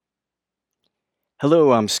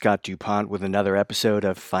Hello, I'm Scott DuPont with another episode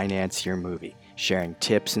of Finance Your Movie, sharing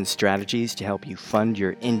tips and strategies to help you fund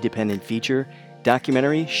your independent feature,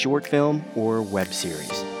 documentary, short film, or web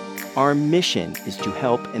series. Our mission is to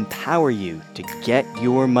help empower you to get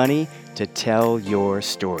your money to tell your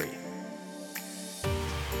story.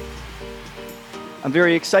 I'm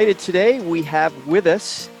very excited today. We have with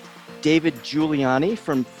us David Giuliani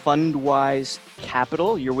from Fundwise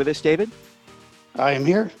Capital. You're with us, David? I am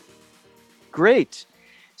here. Great.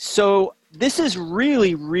 So this is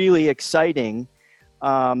really, really exciting.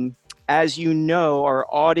 As you know, our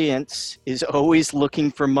audience is always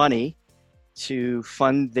looking for money to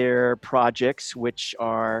fund their projects, which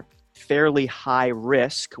are fairly high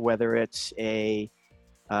risk, whether it's a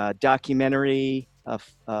documentary,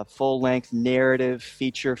 a full-length narrative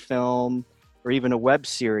feature film, or even a web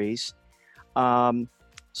series.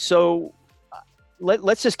 So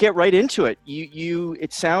let's just get right into it.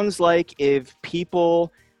 It sounds like if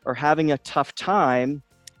people are having a tough time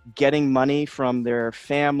getting money from their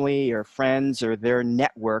family or friends or their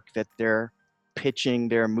network that they're pitching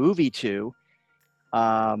their movie to,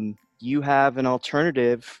 you have an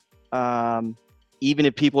alternative. Even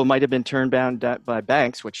if people might have been turned down by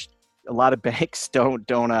banks, which a lot of banks don't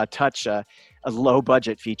touch a low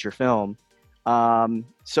budget feature film.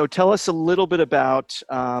 So tell us a little bit about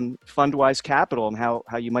Fundwise Capital and how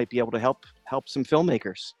you might be able to help some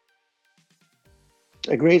filmmakers.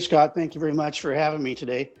 Great, Scott. Thank you very much for having me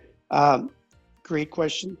today. Great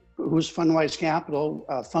question. Who's Fundwise Capital?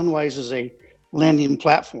 Fundwise is a lending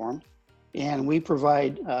platform, and we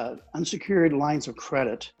provide unsecured lines of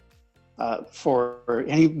credit for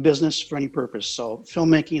any business, for any purpose. So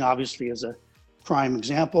filmmaking obviously is a prime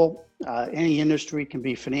example. Any industry can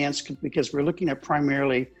be financed because we're looking at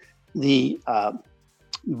primarily the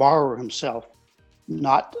borrower himself,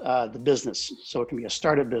 not the business. So it can be a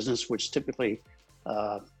startup business, which typically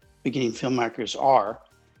beginning filmmakers are,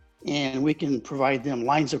 and we can provide them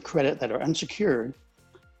lines of credit that are unsecured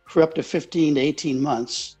for up to 15 to 18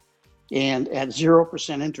 months and at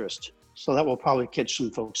 0% interest. So that will probably catch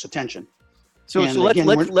some folks' attention. So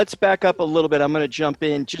let's back up a little bit. I'm going to jump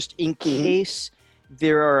in just in case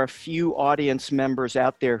there are a few audience members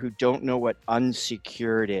out there who don't know what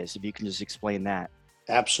unsecured is. If you can just explain that.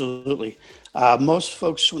 Absolutely. Most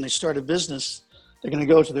folks, when they start a business, they're going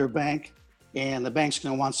to go to their bank, and the bank's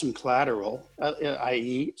going to want some collateral,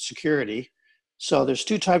 i.e. security. So there's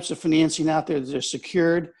two types of financing out there. There's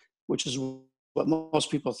secured, which is what most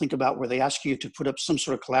people think about, where they ask you to put up some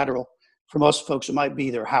sort of collateral. For most folks, it might be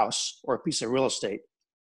their house or a piece of real estate.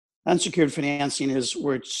 Unsecured financing is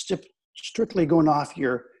where it's strictly going off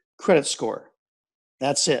your credit score.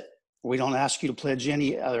 That's it. We don't ask you to pledge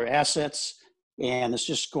any other assets, and it's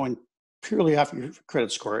just going purely off your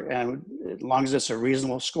credit score. And as long as it's a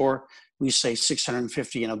reasonable score, we say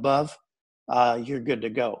 650 and above, you're good to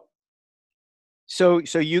go. So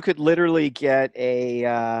you could literally get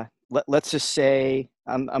a, let's just say,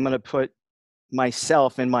 I'm going to put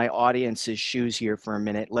myself in my audience's shoes here for a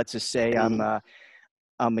minute. Let's just say I'm a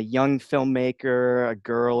young filmmaker, a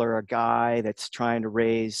girl or a guy that's trying to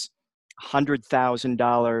raise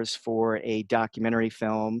 $100,000 for a documentary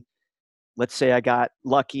film. Let's say I got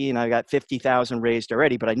lucky and I got 50,000 raised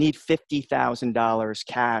already, but I need $50,000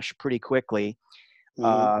 cash pretty quickly.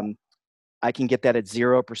 I can get that at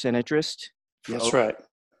 0% interest. That's right.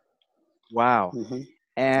 Wow.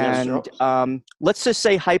 And let's just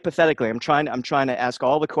say hypothetically, I'm trying to ask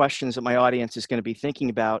all the questions that my audience is going to be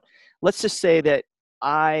thinking about. Let's just say that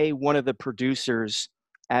one of the producers,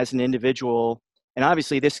 as an individual, and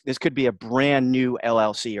obviously this could be a brand new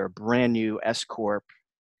LLC or a brand new S corp,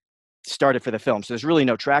 started for the film, so there's really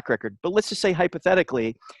no track record. But let's just say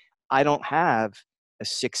hypothetically, I don't have a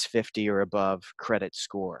 650 or above credit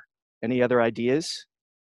score. Any other ideas?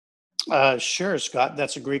 Sure, Scott.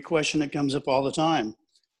 That's a great question that comes up all the time.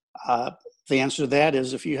 The answer to that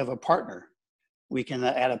is if you have a partner, we can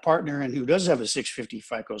add a partner and who does have a 650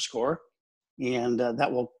 FICO score, and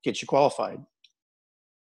that will get you qualified.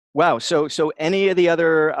 Wow. So any of the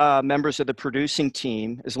other members of the producing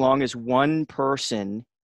team, as long as one person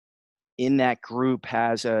in that group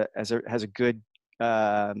has a good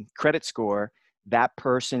credit score, that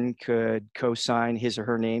person could co-sign his or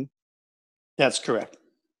her name? That's correct.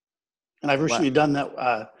 And I've recently done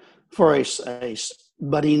that for a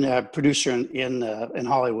budding producer in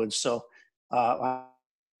Hollywood. So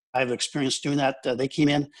I've experienced doing that. They came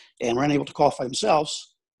in and were unable to qualify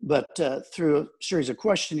themselves, but through a series of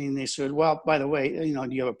questioning, they said, well, by the way, do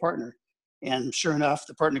you have a partner? And sure enough,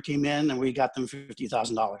 the partner came in and we got them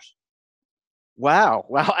 $50,000. Wow.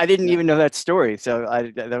 Wow. I didn't Yeah. even know that story. So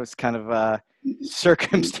that was kind of a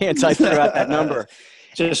circumstance. I threw out that number.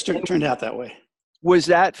 Just turned out that way. Was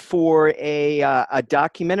that for a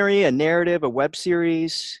documentary, a narrative, a web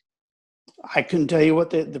series? I couldn't tell you what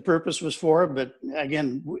the purpose was for, but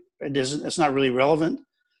again, it's not really relevant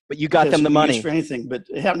But you got because them it the can be used money. for anything. But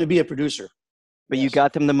it happened to be a producer. But you Yes.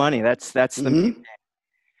 got them the money. That's the Hmm.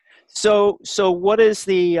 so what is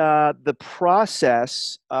the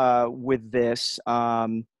process with this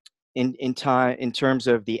in time in terms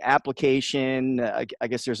of the application? I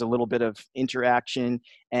guess there's a little bit of interaction,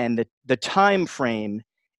 and the time frame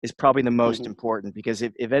is probably the most Hmm. important, because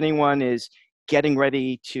if anyone is getting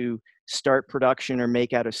ready to start production or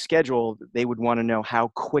make out a schedule, they would want to know how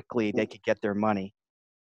quickly they could get their money.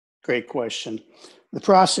 Great question. The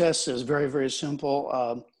process is very, very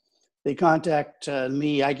simple. They contact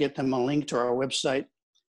me. I get them a link to our website,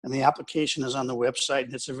 and the application is on the website.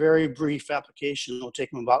 And it's a very brief application. It'll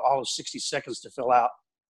take them about all of 60 seconds to fill out.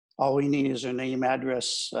 All we need is their name,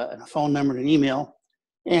 address, and a phone number and an email.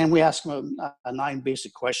 And we ask them 9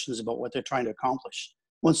 basic questions about what they're trying to accomplish.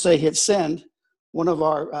 Once they hit send, one of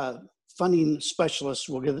our funding specialists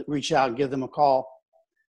will reach out and give them a call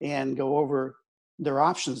and go over their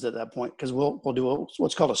options at that point, because we'll do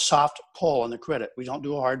what's called a soft pull on the credit. We don't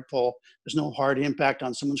do a hard pull. There's no hard impact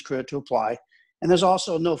on someone's credit to apply. And there's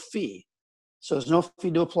also no fee. So there's no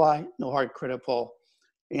fee to apply, no hard credit pull.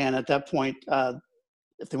 And at that point,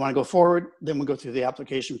 if they want to go forward, then we go through the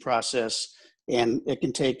application process, and it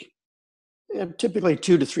can take typically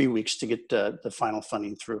 2 to 3 weeks to get the final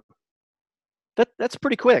funding through. That's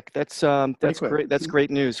pretty quick. Pretty That's quick. great. That's great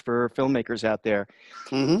news for filmmakers out there.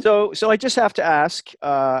 Mm-hmm. So I just have to ask.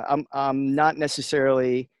 I'm not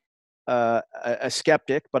necessarily a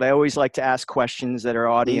skeptic, but I always like to ask questions that our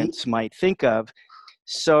Mm-hmm. audience might think of.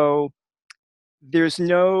 So there's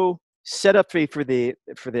no setup fee for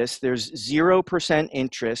this. There's 0%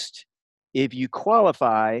 interest if you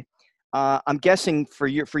qualify. I'm guessing for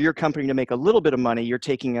your company to make a little bit of money, you're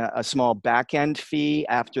taking a small back end fee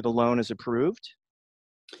after the loan is approved.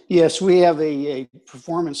 Yes, we have a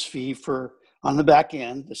performance fee for on the back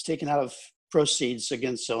end that's taken out of proceeds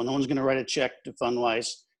again. So no one's going to write a check to Fundwise.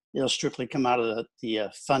 It'll strictly come out of the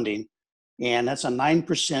funding, and that's a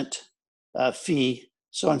 9% fee.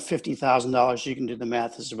 So on $50,000, you can do the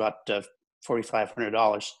math. Is about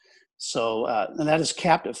 $4,500. So and that is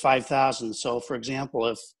capped at 5,000. So for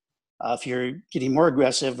example, if you're getting more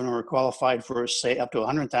aggressive and are qualified for say up to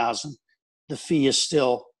 100,000, the fee is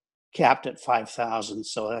still capped at 5,000.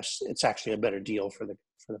 So it's actually a better deal for the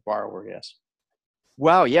borrower. Yes.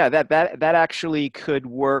 Wow, yeah, that actually could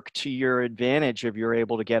work to your advantage if you're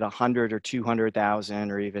able to get 100 or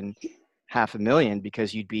 200,000 or even half a million,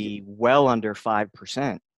 because you'd be well under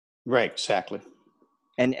 5%. Right. Exactly.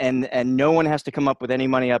 And no one has to come up with any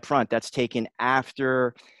money up front. That's taken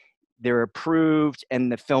after they're approved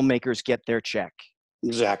and the filmmakers get their check.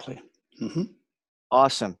 Exactly. Mm-hmm.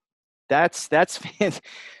 Awesome. That's that's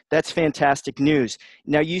fantastic news.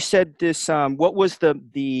 Now you said this. What was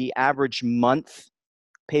the average month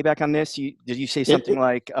payback on this? Did you say something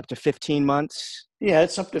like up to 15 months? Yeah,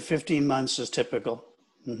 it's up to 15 months is typical.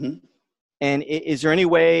 Mm-hmm. And is there any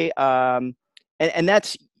way? And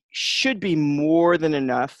that's should be more than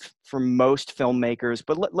enough for most filmmakers.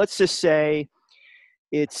 But let's just say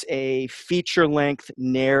it's a feature length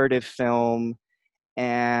narrative film,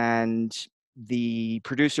 and the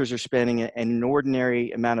producers are spending an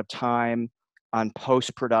inordinate amount of time on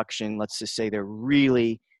post production. Let's just say they're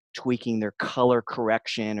really tweaking their color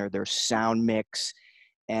correction or their sound mix,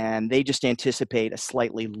 and they just anticipate a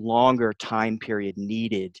slightly longer time period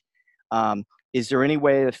needed. Is there any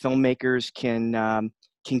way that filmmakers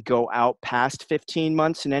can go out past 15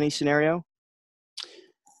 months in any scenario?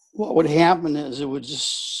 What would happen is it would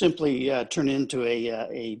just simply turn into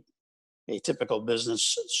a typical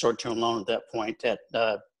business short-term loan at that point at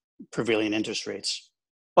prevailing interest rates.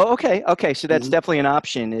 Oh, okay, okay. So that's Mm-hmm. definitely an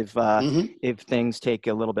option Mm-hmm. if things take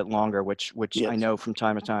a little bit longer, which I Yes, know from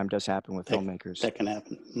time to time does happen with that, filmmakers. that can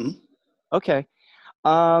happen. Mm-hmm. Okay,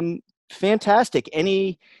 um, fantastic.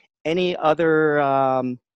 Any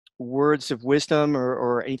other words of wisdom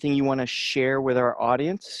or anything you want to share with our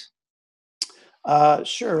audience?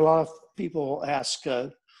 Sure. A lot of people ask,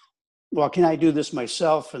 well, can I do this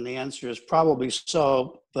myself? And the answer is probably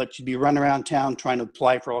so, but you'd be running around town trying to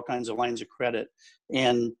apply for all kinds of lines of credit.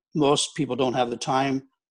 And most people don't have the time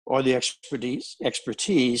or the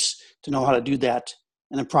expertise to know how to do that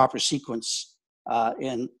in a proper sequence.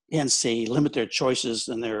 And hence they limit their choices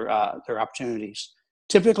and their opportunities.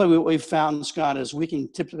 Typically, what we've found, Scott, is we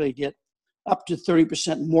can typically get up to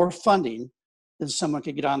 30% more funding than someone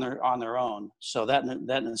could get on their own. So that in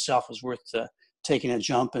itself is worth taking a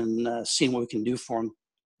jump and seeing what we can do for them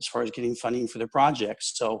as far as getting funding for their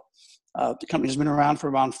projects. So the company's been around for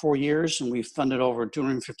around 4 years, and we've funded over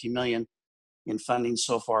 250 million in funding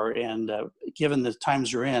so far. And given the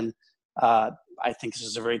times we're in, I think this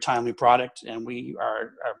is a very timely product, and we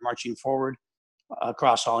are marching forward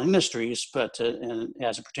across all industries. But and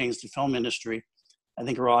as it pertains to the film industry, I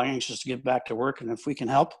think we're all anxious to get back to work, and if we can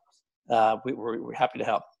help, we're happy to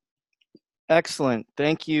help. Excellent.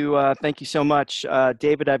 Thank you. Thank you so much.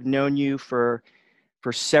 David, I've known you for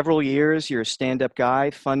several years. You're a stand-up guy.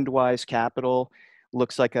 Fundwise Capital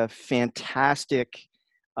looks like a fantastic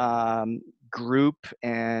group,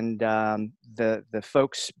 and the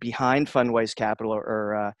folks behind Fundwise Capital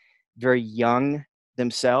are very young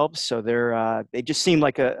themselves. So they just seem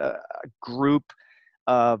like a group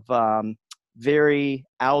of very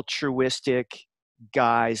altruistic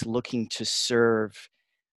guys looking to serve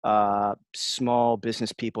small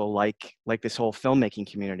business people like this whole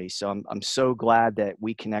filmmaking community. So I'm so glad that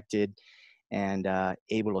we connected and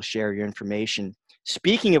able to share your information.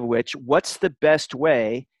 Speaking of which, what's the best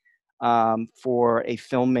way for a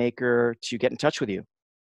filmmaker to get in touch with you?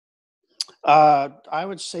 I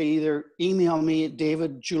would say either email me at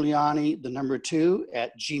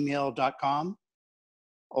davidgiuliani2@gmail.com,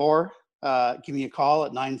 or give me a call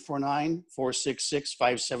at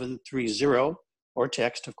 949-466-5730, or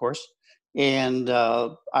text, of course. And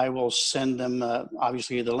I will send them,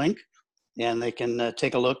 obviously, the link, and they can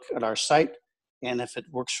take a look at our site. And if it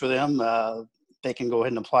works for them, they can go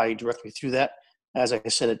ahead and apply directly through that. As I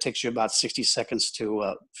said, it takes you about 60 seconds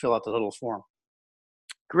to fill out the little form.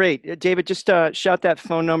 Great. David, just shout that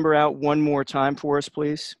phone number out one more time for us,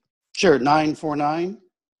 please. Sure,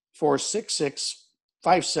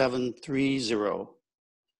 949-466-5730.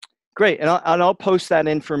 Great. And I'll post that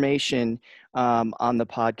information on the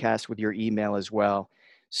podcast with your email as well.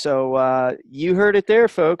 So you heard it there,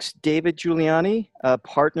 folks. David Giuliani, a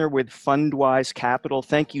partner with Fundwise Capital.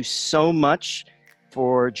 Thank you so much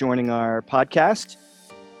for joining our podcast.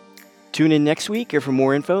 Tune in next week, or for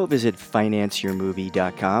more info, visit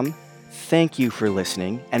financeyourmovie.com. Thank you for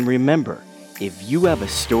listening. And remember, if you have a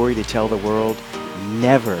story to tell the world,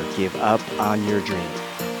 never give up on your dream.